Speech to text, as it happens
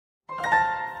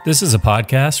This is a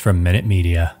podcast from Minute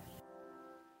Media.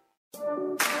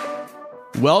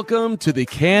 Welcome to the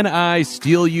Can I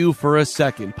Steal You for a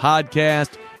Second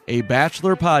podcast, a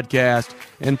Bachelor podcast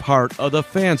and part of the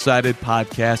Fansided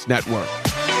Podcast Network.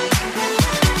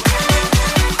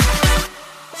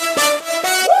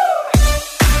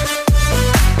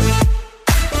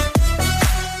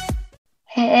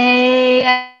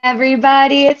 Hey,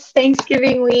 everybody. It's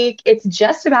Thanksgiving week. It's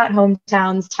just about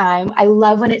hometowns time. I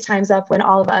love when it times up when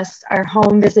all of us are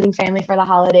home visiting family for the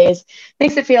holidays.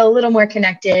 Makes it feel a little more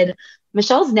connected.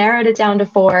 Michelle's narrowed it down to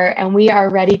 4, and we are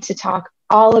ready to talk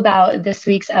all about this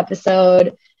week's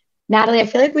episode. Natalie, I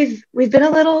feel like we've been a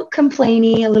little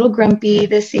complainy, a little grumpy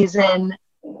this season,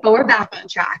 but we're back on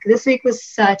track. This week was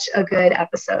such a good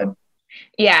episode.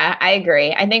 Yeah, I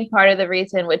agree. I think part of the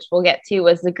reason, which we'll get to,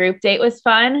 was the group date was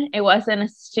fun. It wasn't a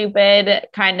stupid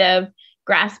kind of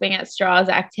grasping at straws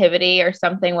activity or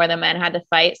something where the men had to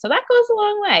fight. So that goes a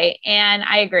long way. And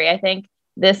I agree. I think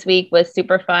this week was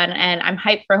super fun and I'm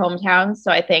hyped for hometowns. So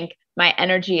I think my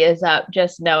energy is up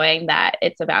just knowing that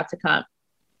it's about to come.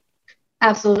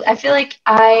 Absolutely. I feel like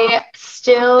I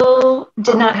still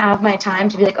did not have my time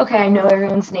to be like, okay, I know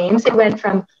everyone's names. It went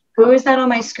from who is that on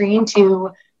my screen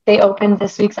to they opened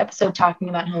this week's episode talking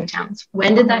about hometowns.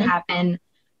 When did that happen?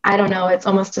 I don't know. It's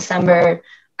almost December.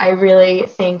 I really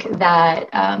think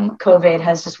that COVID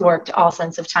has just warped all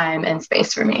sense of time and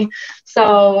space for me.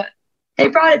 So they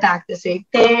brought it back this week.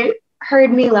 They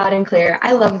heard me loud and clear.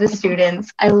 I love the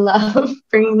students. I love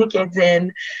bringing the kids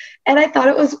in. And I thought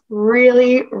it was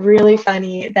really, really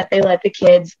funny that they let the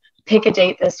kids pick a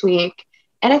date this week.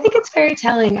 And I think it's very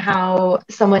telling how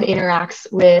someone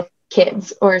interacts with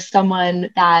kids or someone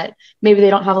that maybe they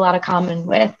don't have a lot of common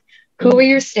with. Who were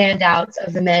your standouts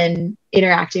of the men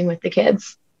interacting with the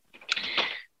kids?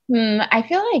 I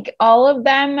feel like all of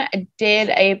them did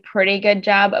a pretty good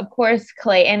job. Of course,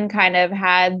 Clayton kind of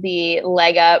had the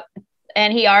leg up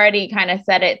and he already kind of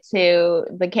said it to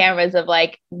the cameras of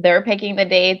like, they're picking the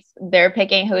dates, they're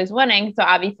picking who's winning. So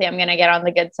obviously I'm going to get on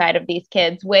the good side of these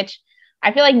kids, which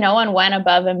I feel like no one went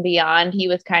above and beyond. He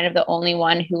was kind of the only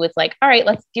one who was like, all right,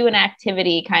 let's do an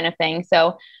activity kind of thing.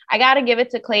 So I got to give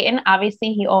it to Clayton.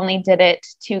 Obviously, he only did it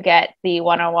to get the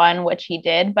one-on-one, which he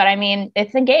did. But I mean,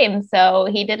 it's a game. So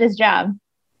he did his job.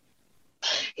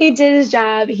 He did his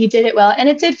job. He did it well. And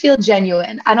it did feel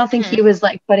genuine. I don't think he was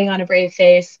like putting on a brave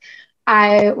face.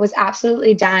 I was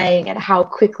absolutely dying at how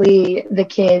quickly the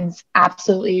kids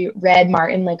absolutely read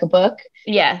Martin like a book.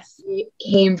 Yes. They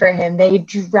came for him. They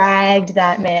dragged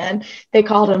that man. They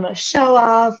called him a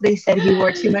show-off. They said he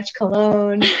wore too much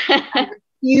cologne. I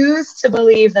refuse to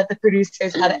believe that the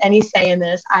producers had any say in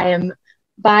this. I am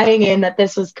buying in that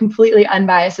this was completely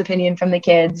unbiased opinion from the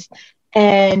kids.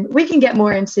 And we can get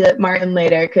more into Martin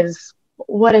later because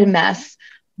what a mess.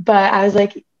 But I was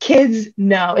like, kids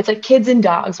know. It's like kids and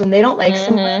dogs. When they don't like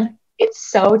someone, it's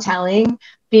so telling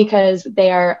because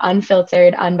they are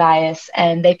unfiltered, unbiased,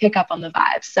 and they pick up on the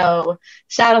vibe. So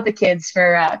shout out the kids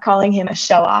for calling him a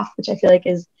show-off, which I feel like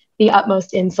is the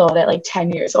utmost insult at like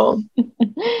 10 years old.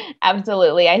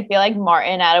 Absolutely. I feel like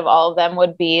Martin, out of all of them,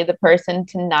 would be the person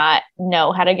to not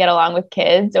know how to get along with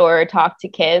kids or talk to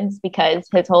kids because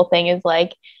his whole thing is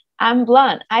like, I'm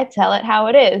blunt. I tell it how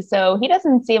it is. So he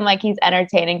doesn't seem like he's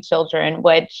entertaining children,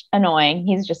 which annoying.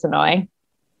 He's just annoying.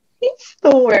 He's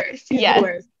the worst. He's the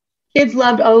worst. Kids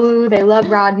loved Olu. They loved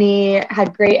Rodney,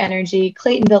 had great energy.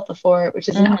 Clayton built the fort, which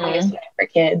is an obvious win for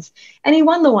kids. And he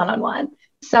won the one-on-one.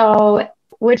 So,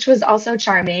 which was also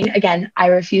charming. Again, I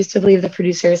refuse to believe the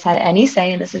producers had any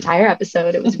say in this entire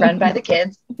episode. It was run by the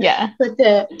kids. Yeah. But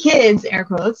the kids, air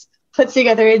quotes, put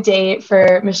together a date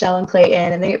for Michelle and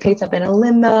Clayton, and they get picked up in a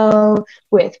limo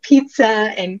with pizza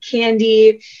and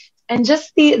candy. And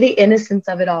just the innocence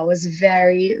of it all was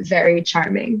very, very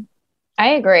charming.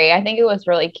 I agree. I think it was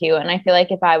really cute. And I feel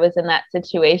like if I was in that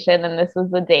situation and this was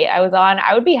the date I was on,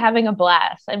 I would be having a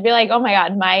blast. I'd be like, oh my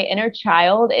God, my inner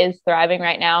child is thriving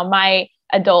right now. My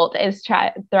adult is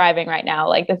thriving right now.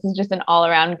 Like this is just an all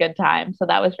around good time. So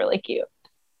that was really cute.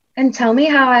 And tell me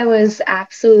how I was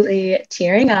absolutely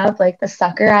tearing up like the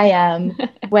sucker I am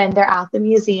when they're at the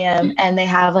museum and they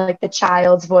have like the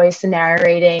child's voice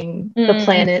narrating the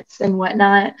planets and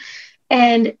whatnot.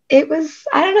 And it was,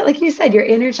 I don't know, like you said, your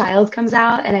inner child comes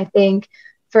out. And I think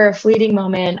for a fleeting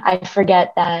moment, I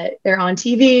forget that they're on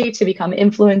TV to become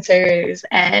influencers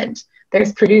and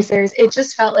there's producers. It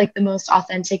just felt like the most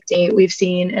authentic date we've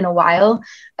seen in a while,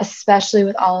 especially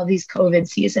with all of these COVID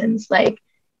seasons. Like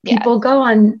people go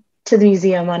on to the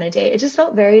museum on a date. It just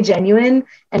felt very genuine,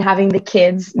 and having the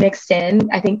kids mixed in,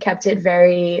 I think kept it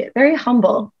very, very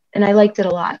humble. And I liked it a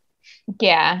lot.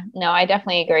 Yeah, no, I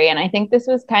definitely agree. And I think this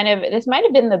might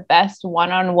have been the best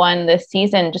one-on-one this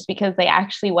season just because they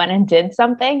actually went and did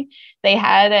something. They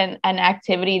had an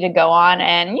activity to go on.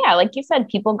 And yeah, like you said,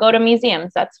 people go to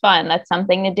museums. That's fun. That's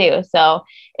something to do. So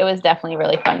it was definitely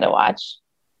really fun to watch.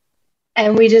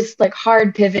 And we just like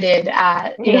hard pivoted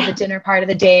at, the dinner part of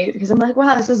the date because I'm like,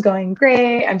 wow, this is going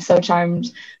great. I'm so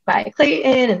charmed by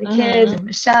Clayton and the kids and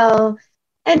Michelle.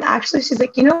 And actually she's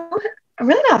like, you know what? I'm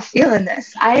really not feeling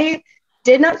this. I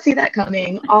did not see that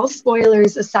coming. All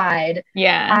spoilers aside,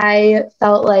 Yeah. I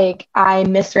felt like I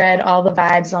misread all the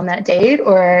vibes on that date,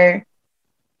 or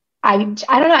I don't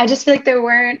know. I just feel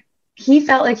like he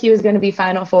felt like he was going to be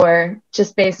Final Four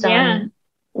just based on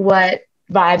what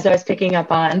vibes I was picking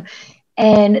up on.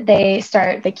 And they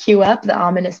cue up the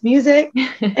ominous music.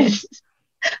 And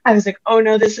I was like, oh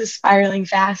no, this is spiraling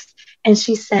fast. And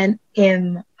she sent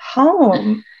him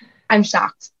home. I'm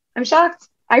shocked.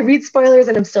 I read spoilers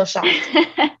and I'm still shocked.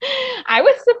 I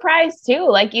was surprised too.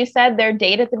 Like you said, their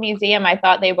date at the museum, I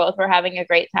thought they both were having a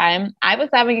great time. I was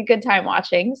having a good time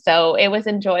watching, so it was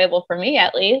enjoyable for me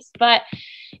at least. But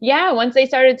yeah, once they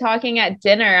started talking at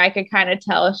dinner, I could kind of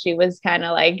tell she was kind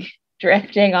of like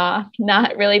drifting off,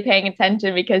 not really paying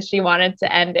attention because she wanted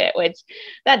to end it, which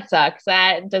that sucks.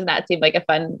 That does not seem like a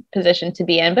fun position to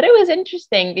be in. But it was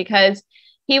interesting because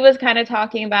he was kind of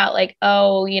talking about like,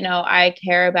 oh, I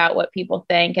care about what people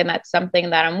think, and that's something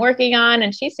that I'm working on.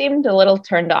 And she seemed a little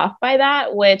turned off by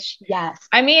that, which, yes,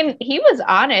 I mean, he was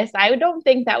honest. I don't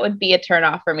think that would be a turn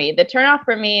off for me. The turn off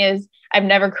for me is I've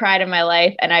never cried in my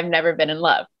life and I've never been in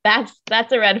love. That's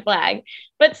a red flag.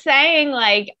 But saying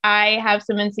like, I have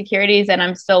some insecurities and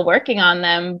I'm still working on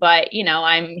them, but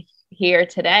I'm here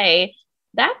today.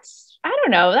 I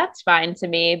don't know. That's fine to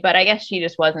me, but I guess she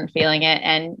just wasn't feeling it.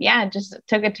 And yeah, just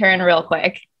took a turn real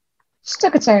quick. She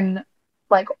took a turn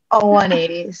like a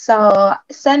 180. So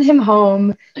send him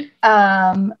home.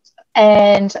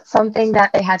 And something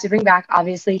that they had to bring back,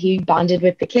 obviously he bonded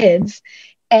with the kids.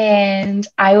 And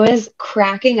I was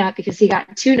cracking up because he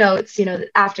got 2 notes,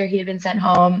 after he had been sent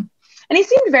home. And he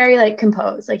seemed very like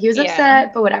composed. Like he was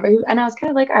upset, but whatever. And I was kind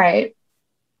of like, all right,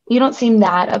 you don't seem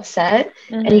that upset.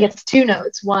 And he gets 2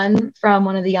 notes, one from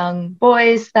one of the young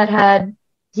boys that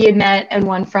he had met, and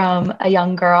one from a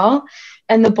young girl.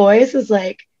 And the boys was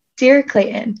like, dear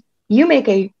Clayton, you make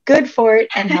a good fort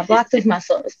and have lots of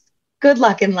muscles. Good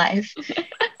luck in life.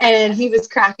 And he was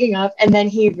cracking up. And then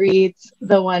he reads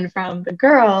the one from the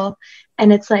girl.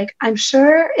 And it's like, I'm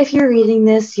sure if you're reading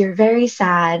this, you're very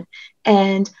sad.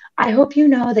 And I hope you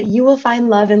know that you will find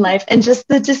love in life. And just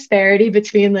the disparity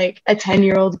between like a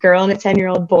 10-year-old girl and a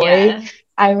 10-year-old boy, yeah.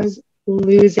 I was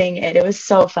losing it. It was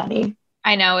so funny.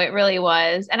 I know, it really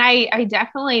was. And I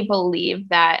definitely believe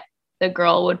that the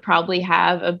girl would probably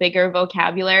have a bigger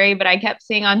vocabulary, but I kept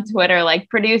seeing on Twitter, like,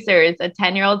 producers, a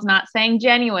 10-year-old's not saying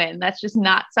genuine. That's just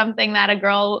not something that a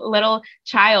little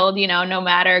child, no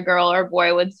matter girl or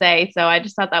boy, would say. So I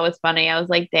just thought that was funny. I was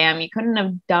like, damn, you couldn't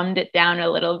have dumbed it down a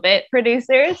little bit,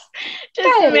 producers,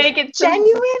 just to make it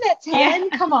genuine at 10.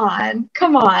 Yeah. Come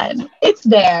on. It's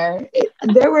there.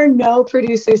 There were no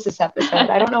producers this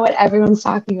episode. I don't know what everyone's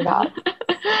talking about.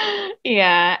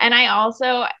 Yeah. And I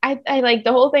also, I like,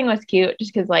 the whole thing was cute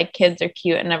just because like kids are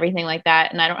cute and everything like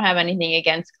that. And I don't have anything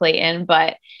against Clayton,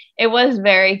 but it was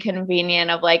very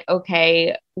convenient of like,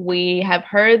 okay, we have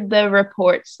heard the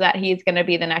reports that he's going to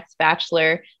be the next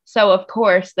Bachelor. So of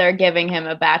course they're giving him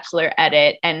a Bachelor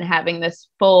edit and having this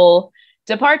full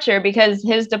departure, because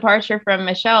his departure from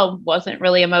Michelle wasn't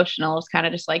really emotional. It was kind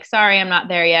of just like, sorry, I'm not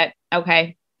there yet.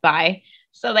 Okay, bye.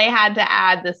 So they had to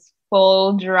add this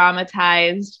full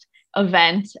dramatized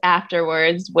event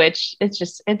afterwards, which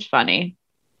it's funny.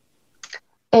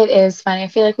 It is funny. I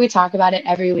feel like we talk about it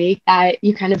every week that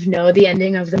you kind of know the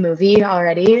ending of the movie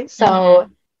already. So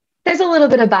there's a little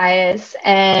bit of bias,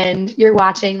 and you're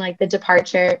watching like the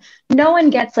departure. No one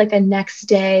gets like a next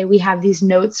day, we have these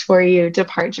notes for you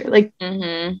departure. Like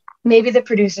maybe the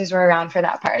producers were around for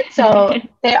that part. So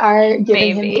they are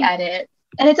giving him the edit.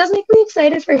 And it does make me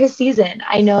excited for his season.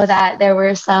 I know that there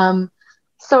were some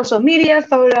social media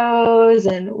photos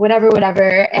and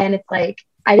whatever. And it's like,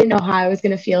 I didn't know how I was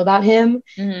going to feel about him.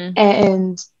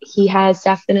 And he has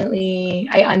definitely,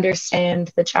 I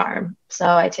understand the charm. So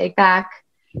I take back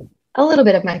a little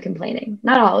bit of my complaining,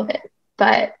 not all of it,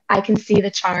 but I can see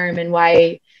the charm and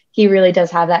why he really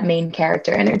does have that main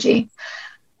character energy,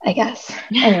 I guess.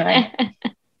 Anyway.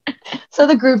 So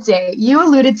the group date, you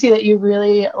alluded to that you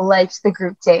really liked the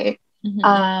group date.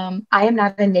 I am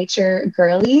not a nature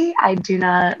girly. I do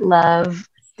not love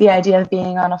the idea of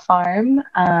being on a farm.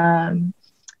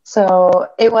 So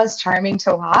it was charming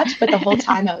to watch, but the whole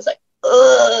time I was like,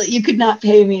 ugh, you could not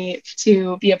pay me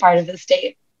to be a part of this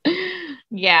date.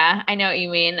 Yeah, I know what you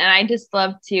mean. And I just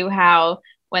love too how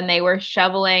when they were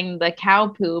shoveling the cow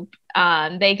poop,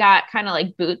 they got kind of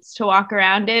like boots to walk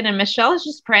around in. And Michelle's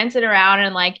just prancing around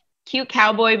in like cute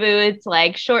cowboy boots,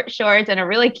 like short shorts, and a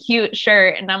really cute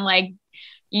shirt. And I'm like,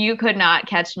 you could not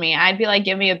catch me. I'd be like,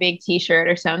 give me a big t-shirt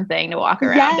or something to walk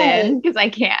around in because I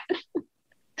can't.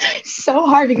 So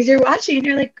hard because you're watching and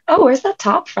you're like, oh, where's that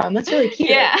top from? That's really cute.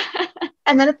 Yeah.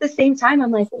 And then at the same time,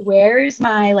 I'm like, where's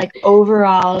my like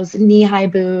overalls, knee-high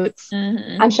boots?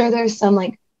 Mm-hmm. I'm sure there's some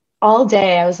like all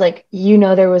day. I was like,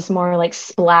 there was more like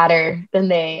splatter than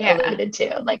they alluded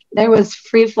to. Like there was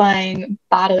free-flying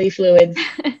bodily fluids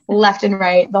left and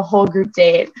right, the whole group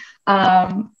date.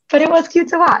 But it was cute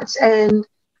to watch. And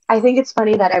I think it's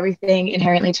funny that everything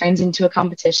inherently turns into a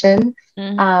competition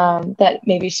that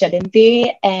maybe shouldn't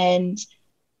be. And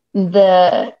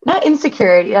the not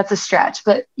insecurity, that's a stretch,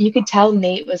 but you could tell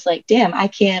Nate was like, damn, I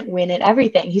can't win at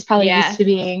everything. He's probably used to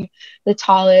being the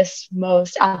tallest,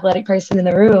 most athletic person in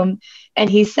the room. And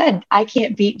he said, I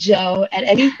can't beat Joe at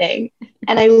anything.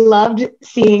 And I loved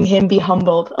seeing him be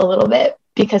humbled a little bit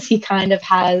because he kind of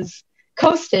has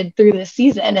coasted through this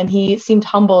season and he seemed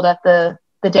humbled at the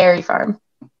dairy farm.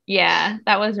 Yeah,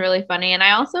 that was really funny. And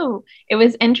it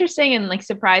was interesting and like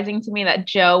surprising to me that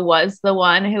Joe was the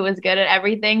one who was good at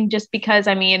everything, just because,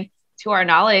 I mean, to our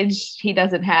knowledge, he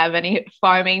doesn't have any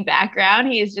farming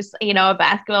background. He's just, a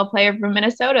basketball player from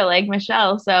Minnesota like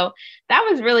Michelle. So that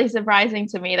was really surprising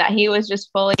to me that he was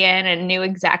just fully in and knew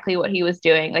exactly what he was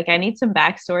doing. Like, I need some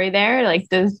backstory there. Like,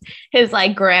 does his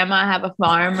like grandma have a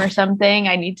farm or something?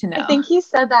 I need to know. I think he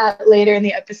said that later in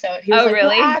the episode. He was like,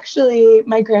 really? Well, actually,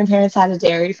 my grandparents had a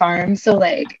dairy farm. So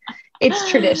like,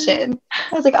 it's tradition.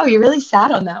 I was like, oh, you really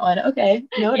sat on that one. Okay.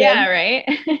 Noted. Yeah, right.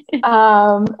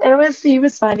 He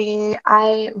was funny.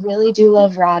 I really do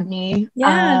love Rodney.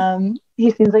 Yeah.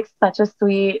 He seems like such a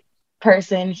sweet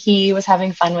person. He was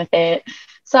having fun with it.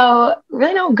 So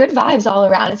really good vibes all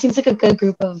around. It seems like a good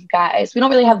group of guys. We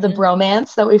don't really have the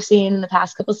bromance that we've seen in the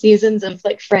past couple seasons of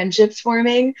like friendships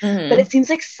forming, but it seems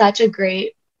like such a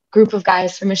great group of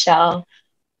guys for Michelle.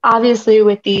 Obviously,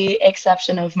 with the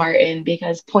exception of Martin,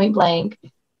 because point blank,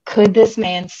 could this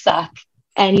man suck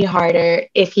any harder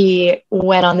if he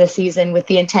went on this season with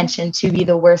the intention to be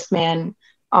the worst man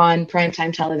on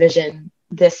primetime television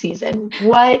this season?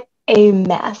 What a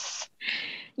mess.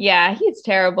 Yeah, he's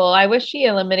terrible. I wish she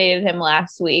eliminated him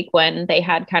last week when they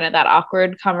had kind of that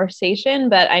awkward conversation,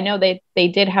 but I know they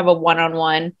did have a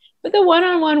one-on-one. But the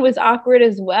one-on-one was awkward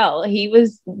as well. He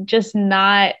was just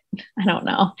not, I don't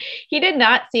know. He did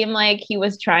not seem like he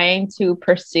was trying to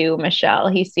pursue Michelle.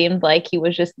 He seemed like he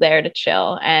was just there to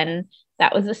chill. And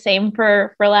that was the same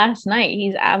for last night.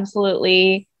 He's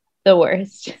absolutely the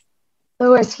worst. The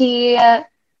worst. He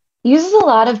uses a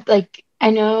lot of like, I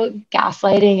know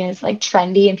gaslighting is like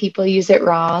trendy and people use it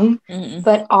wrong,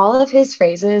 but all of his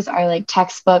phrases are like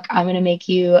textbook. I'm going to make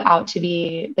you out to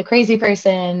be the crazy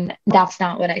person. That's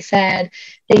not what I said.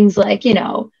 Things like,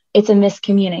 it's a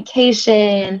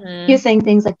miscommunication. He was saying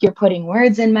things like, you're putting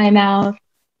words in my mouth.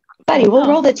 Buddy, we'll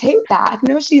roll the tape back.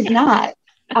 No, she's not.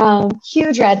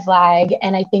 Huge red flag.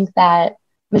 And I think that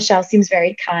Michelle seems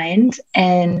very kind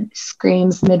and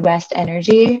screams Midwest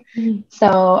energy.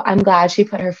 So I'm glad she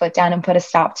put her foot down and put a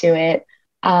stop to it.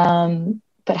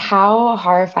 But how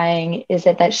horrifying is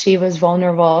it that she was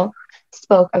vulnerable,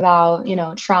 spoke about,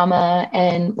 trauma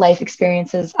and life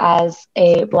experiences as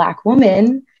a Black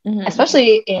woman,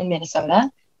 especially in Minnesota.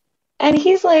 And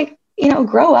he's like,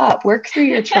 grow up, work through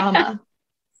your trauma.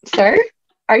 Sir,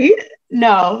 are you?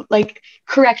 No, like,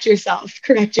 correct yourself.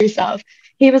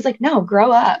 He was like, no,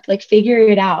 grow up, like, figure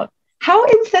it out. How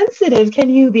insensitive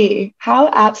can you be? How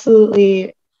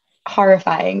absolutely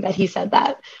horrifying that he said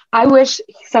that. I wish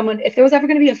if there was ever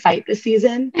going to be a fight this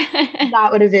season, that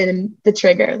would have been the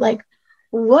trigger. Like,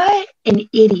 what an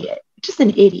idiot. Just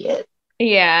an idiot.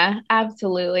 Yeah,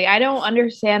 absolutely. I don't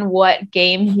understand what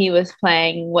game he was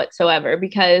playing whatsoever,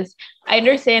 because I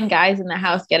understand guys in the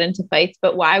house get into fights,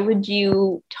 but why would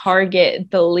you target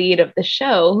the lead of the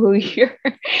show who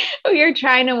you're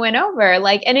trying to win over?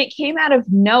 Like, and it came out of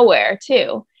nowhere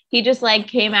too. He just like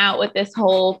came out with this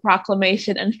whole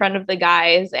proclamation in front of the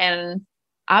guys, and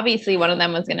obviously one of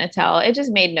them was going to tell. It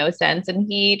just made no sense. And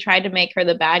he tried to make her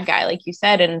the bad guy, like you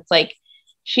said. And it's like,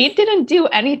 she didn't do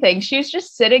anything. She was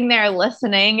just sitting there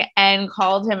listening and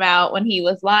called him out when he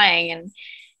was lying. And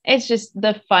it's just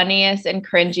the funniest and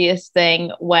cringiest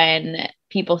thing when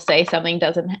people say something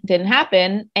didn't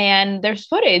happen and there's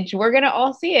footage. We're going to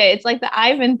all see it. It's like the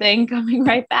Ivan thing coming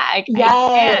right back.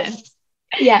 Yes.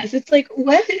 It's like,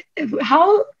 what?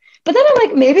 How? But then I'm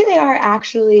like, maybe they are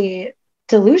actually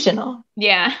delusional.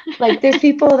 Yeah. Like there's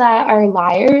people that are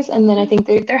liars, and then I think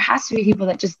there has to be people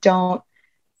that just aren't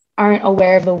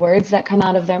aware of the words that come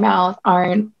out of their mouth,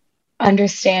 aren't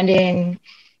understanding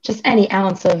just any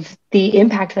ounce of the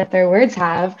impact that their words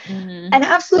have. An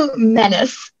absolute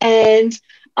menace. And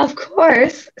of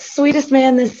course, sweetest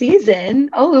man this season,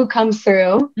 Olu comes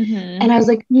through. And I was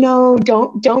like, no,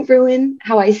 don't ruin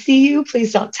how I see you.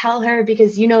 Please don't tell her,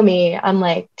 because you know me. I'm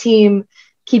like, team,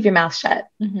 keep your mouth shut.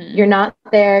 You're not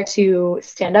there to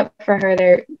stand up for her.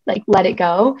 They're like, let it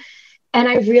go. And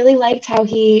I really liked how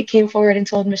he came forward and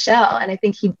told Michelle. And I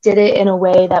think he did it in a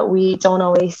way that we don't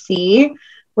always see,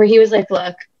 where he was like,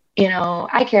 look, you know,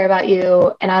 I care about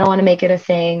you and I don't want to make it a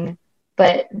thing,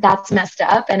 but that's messed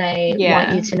up. And I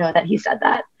want you to know that he said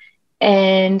that.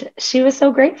 And she was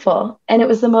so grateful. And it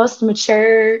was the most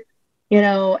mature, you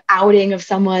know, outing of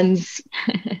someone's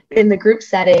in the group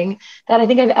setting that I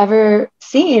think I've ever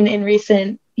seen in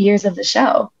recent years of the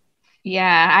show.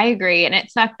 Yeah, I agree. And it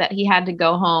sucked that he had to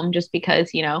go home just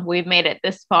because, you know, we've made it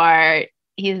this far.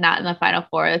 He's not in the final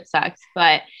four. It sucks.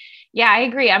 But yeah, I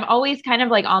agree. I'm always kind of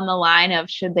like on the line of,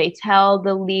 should they tell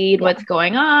the lead what's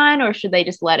going on, or should they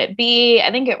just let it be?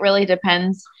 I think it really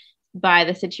depends by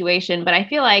the situation. But I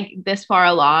feel like this far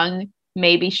along,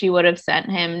 maybe she would have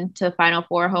sent him to final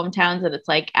four hometowns, and it's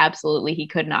like, absolutely, he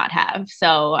could not have.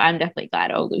 So I'm definitely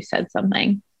glad Olu said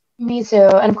something. Me too.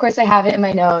 And of course I have it in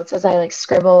my notes as I like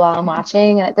scribble while I'm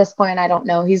watching. And at this point, I don't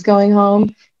know he's going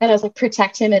home. And I was like,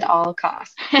 protect him at all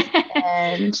costs.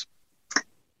 And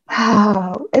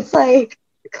it's like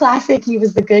classic. He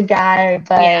was the good guy,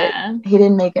 but he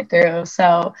didn't make it through.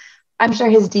 So I'm sure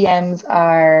his DMs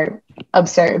are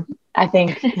absurd. I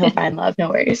think he'll find love. No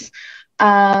worries.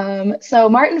 So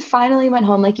Martin finally went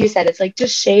home. Like you said, it's like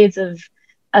just shades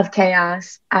of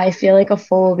chaos. I feel like a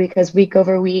fool because week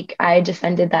over week I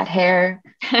defended that hair.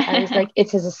 I was like,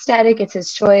 it's his aesthetic, it's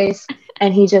his choice,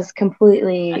 and he just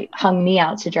completely hung me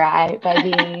out to dry by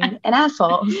being an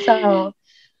asshole. So,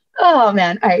 oh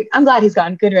man, all right, I'm glad he's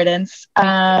gone. Good riddance.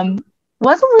 Was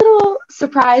a little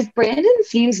surprised. Brandon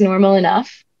seems normal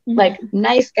enough, like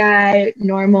nice guy,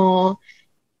 normal.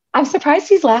 I'm surprised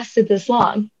he's lasted this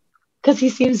long because he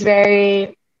seems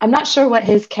very. I'm not sure what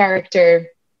his character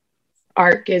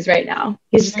arc is right now.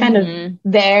 He's just kind of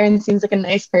there and seems like a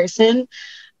nice person.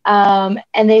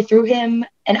 And they threw him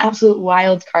an absolute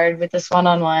wild card with this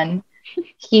one-on-one.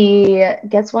 He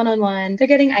gets one-on-one. They're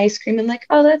getting ice cream and like,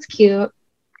 oh, that's cute.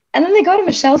 And then they go to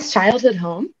Michelle's childhood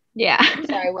home. Yeah.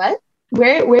 Sorry, what?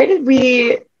 Where did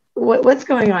we? What's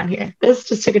going on here? This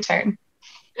just took a turn.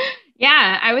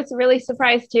 Yeah, I was really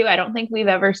surprised too. I don't think we've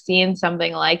ever seen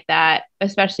something like that,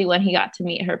 especially when he got to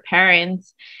meet her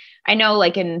parents. I know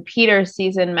like in Peter's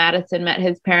season, Madison met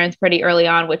his parents pretty early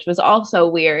on, which was also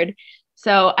weird.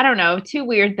 So I don't know, two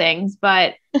weird things,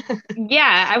 but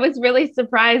yeah, I was really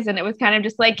surprised. And it was kind of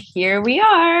just like, here we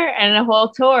are, and a whole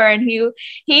tour. And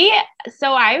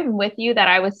so I'm with you that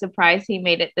I was surprised he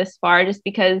made it this far, just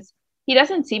because he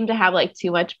doesn't seem to have like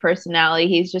too much personality.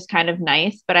 He's just kind of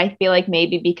nice, but I feel like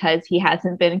maybe because he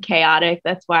hasn't been chaotic,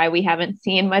 that's why we haven't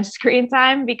seen much screen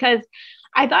time, because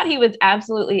I thought he was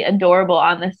absolutely adorable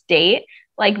on this date.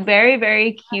 Like very,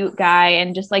 very cute guy,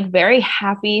 and just like very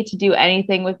happy to do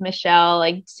anything with Michelle.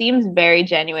 Like seems very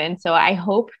genuine. So I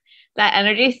hope that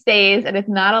energy stays and it's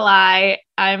not a lie.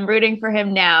 I'm rooting for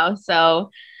him now.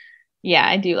 So yeah,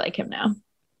 I do like him now.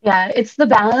 Yeah, it's the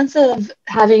balance of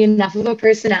having enough of a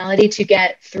personality to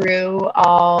get through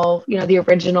all, the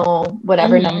original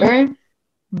whatever number,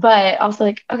 but also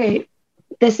like, okay,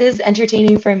 this is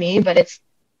entertaining for me, but it's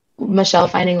Michelle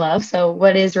finding love. So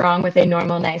what is wrong with a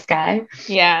normal, nice guy?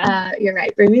 Yeah. You're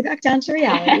right. Bring me back down to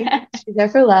reality. She's there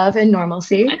for love and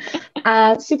normalcy.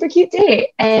 Super cute date.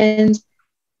 And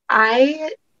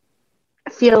I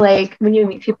feel like when you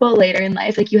meet people later in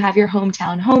life, like you have your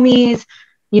hometown homies,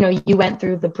 you went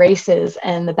through the braces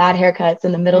and the bad haircuts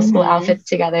and the middle school outfits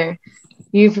together.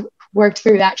 You've worked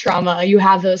through that trauma. You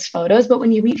have those photos, but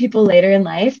when you meet people later in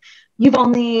life, you've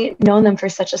only known them for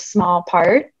such a small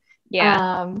part.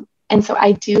 Yeah. And so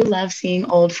I do love seeing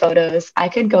old photos. I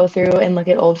could go through and look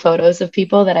at old photos of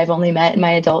people that I've only met in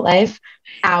my adult life,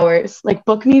 hours, like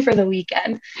book me for the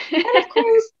weekend. And of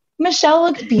course, Michelle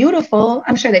looks beautiful.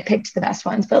 I'm sure they picked the best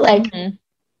ones, but like,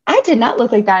 I did not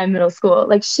look like that in middle school.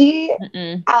 Like she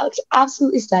looked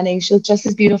absolutely stunning. She looked just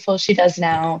as beautiful as she does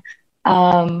now.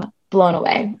 Blown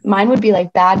away. Mine would be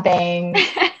like bad bangs,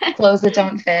 clothes that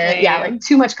don't fit. Yeah, like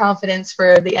too much confidence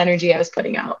for the energy I was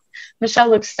putting out. Michelle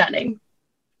looks stunning.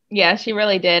 Yeah, she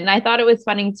really did. And I thought it was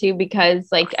funny too, because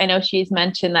like, I know she's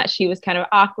mentioned that she was kind of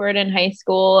awkward in high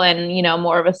school and,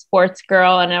 more of a sports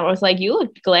girl. And I was like, you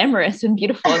look glamorous and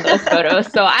beautiful in those photos.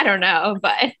 So I don't know,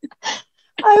 but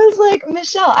I was like,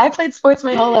 Michelle, I played sports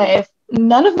my whole life.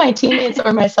 None of my teammates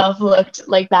or myself looked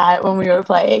like that when we were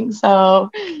playing. So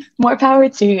more power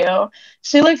to you.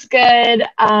 She looks good.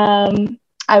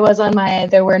 I was on my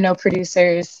there were no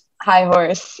producers high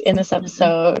horse in this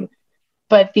episode.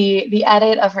 But the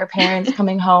edit of her parents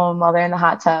coming home while they're in the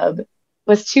hot tub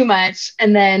was too much.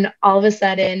 And then all of a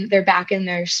sudden they're back in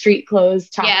their street clothes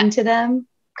talking to them.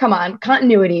 Come on,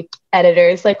 continuity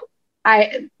editors. Like,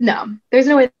 no, there's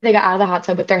no way they got out of the hot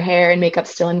tub with their hair and makeup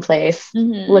still in place,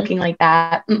 looking like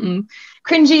that.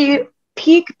 Cringy,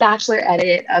 peak Bachelor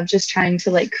edit of just trying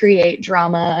to like create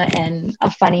drama and a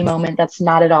funny moment that's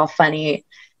not at all funny.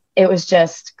 It was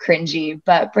just cringy,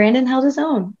 but Brandon held his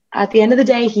own. At the end of the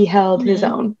day, he held his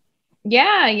own.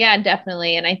 Yeah,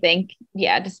 definitely. And I think,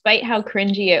 despite how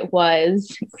cringy it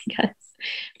was, because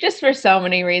just for so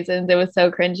many reasons, it was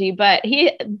so cringy, but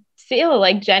he still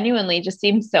like genuinely just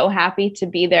seemed so happy to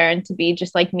be there and to be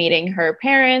just like meeting her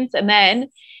parents. And then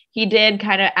he did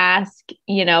kind of ask,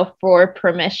 for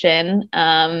permission,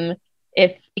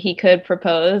 if he could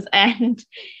propose. And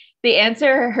the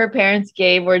answer her parents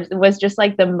gave was just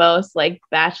like the most like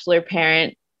Bachelor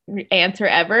parent answer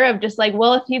ever of just like,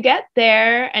 well, if you get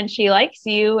there and she likes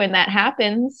you and that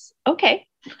happens, okay.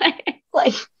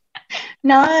 Like,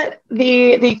 not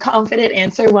the confident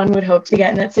answer one would hope to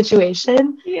get in that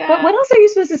situation. Yeah. But what else are you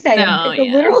supposed to say? No, it's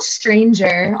a literal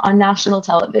stranger on national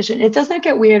television. It does not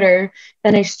get weirder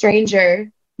than a stranger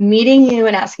meeting you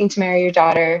and asking to marry your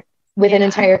daughter with an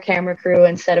entire camera crew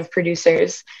instead of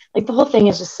producers. Like, the whole thing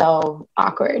is just so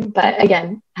awkward. But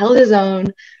again, held his own.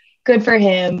 Good for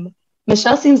him.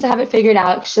 Michelle seems to have it figured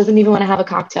out. She doesn't even want to have a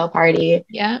cocktail party.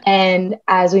 Yeah. And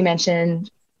as we mentioned,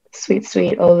 sweet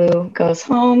Olu goes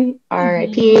home.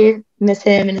 R.I.P. Miss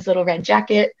him in his little red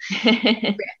jacket.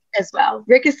 Rick as well.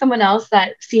 Rick is someone else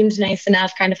that seemed nice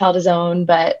enough, kind of held his own,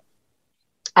 but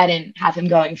I didn't have him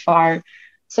going far.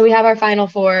 So we have our final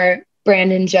four: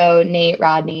 Brandon, Joe, Nate,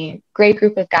 Rodney. Great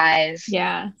group of guys.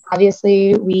 Yeah.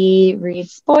 Obviously, we read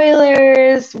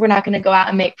spoilers. We're not going to go out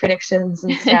and make predictions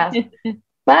and stuff.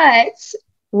 But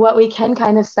what we can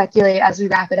kind of speculate as we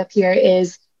wrap it up here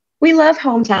is we love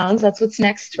hometowns. That's what's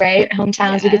next, right?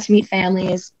 Hometowns, we get to meet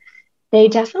families. They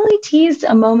definitely teased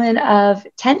a moment of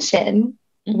tension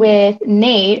with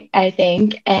Nate, I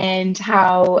think, and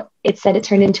how it said it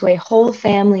turned into a whole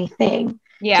family thing.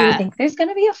 Yeah. Do you think there's going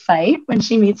to be a fight when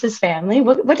she meets his family?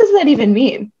 What does that even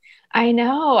mean? I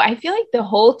know. I feel like the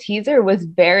whole teaser was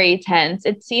very tense.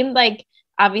 It seemed like,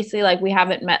 obviously, like, we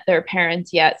haven't met their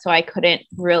parents yet, so I couldn't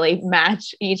really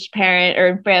match each parent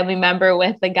or family member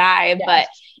with the guy, but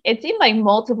it seemed like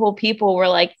multiple people were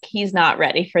like, he's not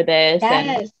ready for this,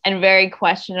 and very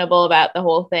questionable about the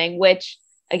whole thing, which,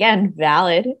 again,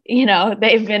 valid.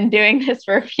 They've been doing this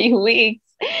for a few weeks.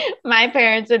 My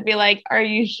parents would be like, are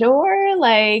you sure?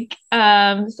 Like,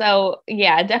 so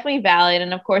yeah, definitely valid.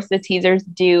 And of course, the teasers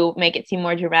do make it seem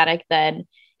more dramatic than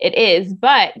it is.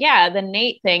 But yeah, the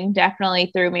Nate thing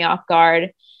definitely threw me off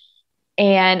guard.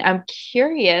 And I'm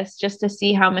curious just to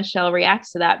see how Michelle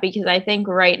reacts to that, because I think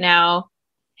right now,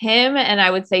 him and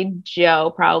I would say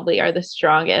Joe probably are the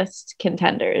strongest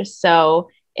contenders.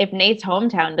 So if Nate's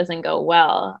hometown doesn't go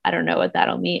well, I don't know what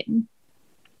that'll mean.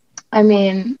 I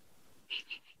mean,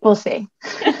 we'll see.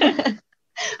 I'm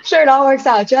sure it all works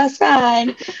out just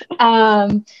fine.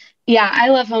 Yeah, I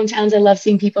love hometowns. I love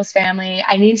seeing people's family.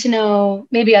 I need to know,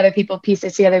 maybe other people piece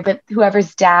it together, but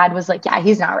whoever's dad was like, yeah,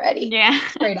 he's not ready. Yeah.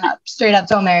 Straight up,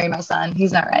 don't marry my son.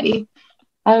 He's not ready.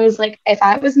 I was like, if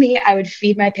I was me, I would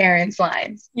feed my parents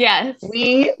lines. Yes.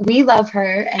 We love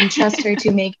her and trust her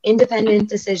to make independent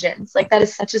decisions. Like, that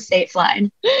is such a safe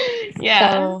line.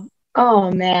 Yeah. So,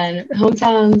 oh man,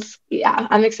 hometowns. Yeah,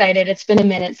 I'm excited. It's been a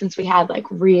minute since we had like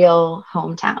real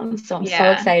hometowns. So I'm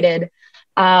so excited.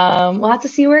 We'll have to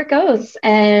see where it goes.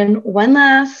 And one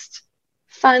last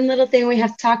fun little thing we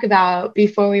have to talk about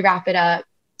before we wrap it up.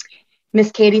 Miss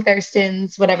Katie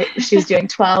Thurston's, whatever she was doing,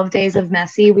 12 days of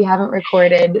messy. We haven't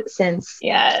recorded since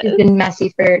she's been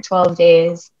messy for 12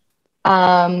 days.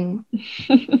 One,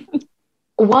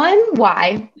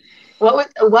 why? What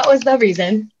was the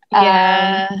reason?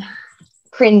 Yeah.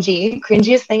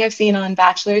 Cringiest thing I've seen on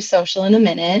Bachelor's social in a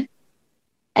minute.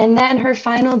 And then her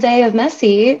final day of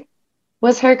messy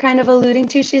was her kind of alluding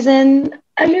to she's in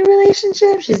a new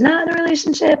relationship. She's not in a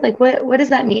relationship. Like, what does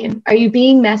that mean? Are you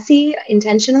being messy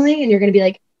intentionally? And you're going to be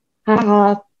like,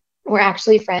 haha, we're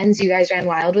actually friends. You guys ran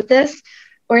wild with this.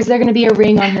 Or is there going to be a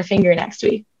ring on her finger next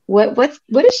week? What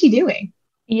is she doing?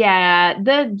 Yeah,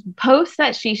 the post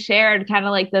that she shared, kind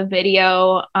of like the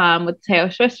video with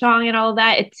Taylor Swift song and all of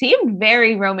that, it seemed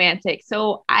very romantic.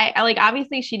 So I like,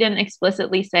 obviously she didn't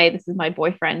explicitly say this is my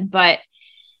boyfriend, but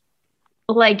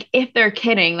like if they're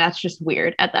kidding, that's just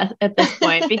weird at this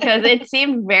point because it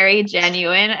seemed very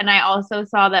genuine. And I also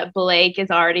saw that Blake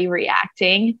is already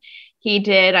reacting. He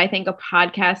did, I think, a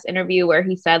podcast interview where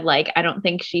he said, like, I don't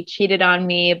think she cheated on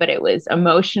me, but it was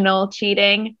emotional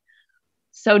cheating.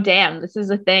 So damn, this is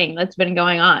a thing that's been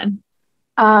going on.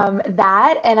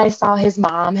 That, and I saw his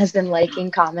mom has been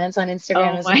liking comments on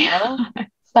Instagram as well. God.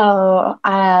 So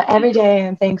every day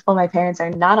I'm thankful my parents are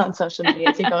not on social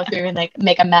media to go through and like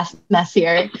make a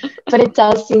messier. But it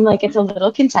does seem like it's a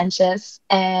little contentious,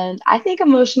 and I think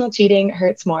emotional cheating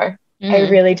hurts more. Mm-hmm. I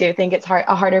really do think it's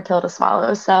a harder pill to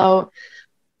swallow. So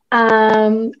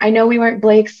I know we weren't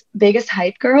Blake's biggest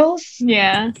hype girls.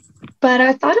 Yeah. But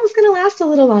I thought it was going to last a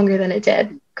little longer than it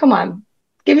did. Come on,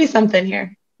 give me something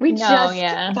here. We just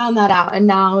found that out, and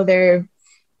now they're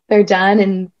done,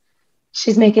 and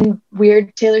she's making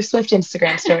weird Taylor Swift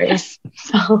Instagram stories.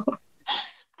 So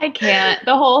I can't.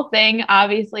 The whole thing,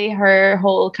 obviously, her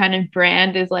whole kind of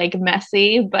brand is like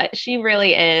messy, but she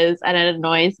really is, and it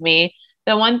annoys me.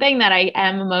 The one thing that I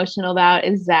am emotional about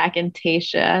is Zach and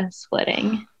Tayshia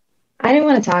splitting. I didn't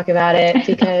want to talk about it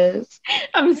because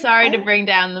I'm sorry to bring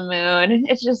down the mood.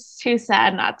 It's just too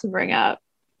sad not to bring up.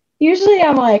 Usually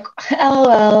I'm like,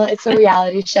 LOL, it's a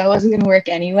reality show. It wasn't going to work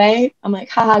anyway. I'm like,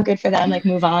 haha, good for them. Like,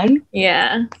 move on.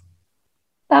 Yeah.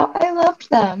 So I loved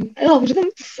them. I loved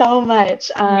them so much.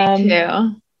 Me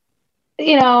too.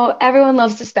 You know, everyone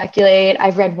loves to speculate.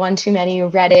 I've read one too many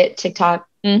Reddit, TikTok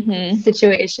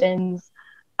situations.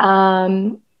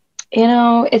 You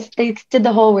know, they did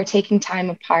the whole we're taking time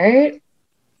apart.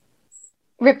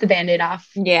 Rip the Band-Aid off.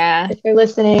 Yeah. If you're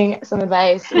listening, some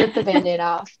advice, rip the Band-Aid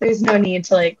off. There's no need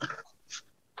to like,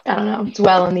 I don't know,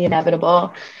 dwell on the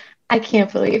inevitable. I can't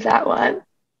believe that one.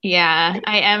 Yeah,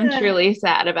 I am truly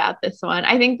sad about this one.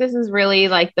 I think this is really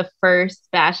like the first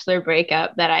Bachelor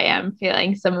breakup that I am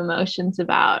feeling some emotions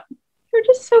about. We're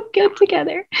just so good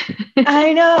together.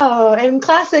 I know. And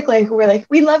classic, like, we're like,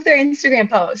 we love their Instagram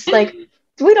posts. Like,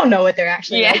 we don't know what they're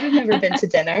actually like. We've never been to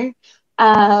dinner.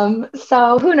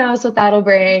 So who knows what that'll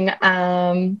bring.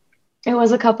 It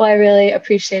was a couple I really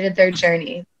appreciated their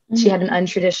journey. She had an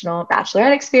untraditional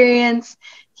bachelorette experience.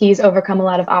 He's overcome a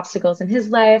lot of obstacles in his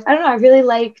life. I don't know. I really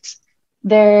liked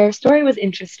their story. Was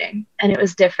interesting and it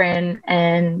was different,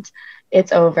 and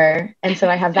it's over. And so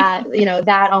I have that, you know,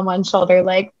 that on one shoulder,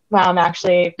 like, wow, I'm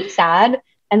actually sad.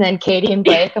 And then Katie and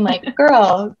Blake, I'm like,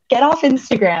 girl, get off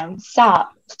Instagram.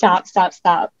 Stop.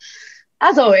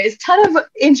 As always, ton of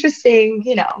interesting,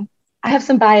 you know, I have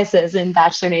some biases in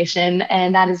Bachelor Nation,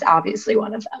 and that is obviously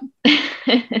one of them.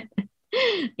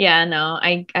 Yeah, no,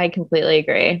 I completely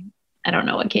agree. I don't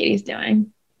know what Katie's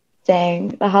doing. Dang,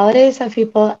 the holidays have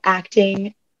people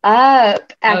acting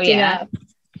up.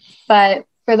 But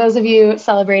for those of you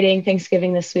celebrating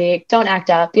Thanksgiving this week, don't act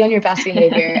up. Be on your best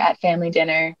behavior at family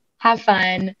dinner. Have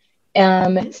fun.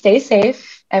 Stay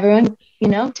safe. Everyone, you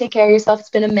know, take care of yourself. It's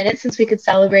been a minute since we could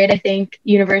celebrate, I think,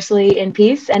 universally in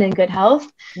peace and in good health.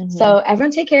 So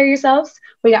everyone take care of yourselves.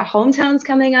 We got hometowns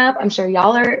coming up. I'm sure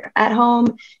y'all are at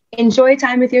home. Enjoy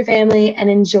time with your family and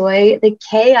enjoy the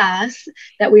chaos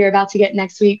that we are about to get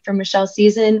next week from Michelle's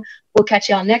season. We'll catch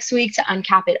y'all next week to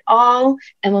uncap it all,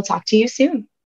 and we'll talk to you soon.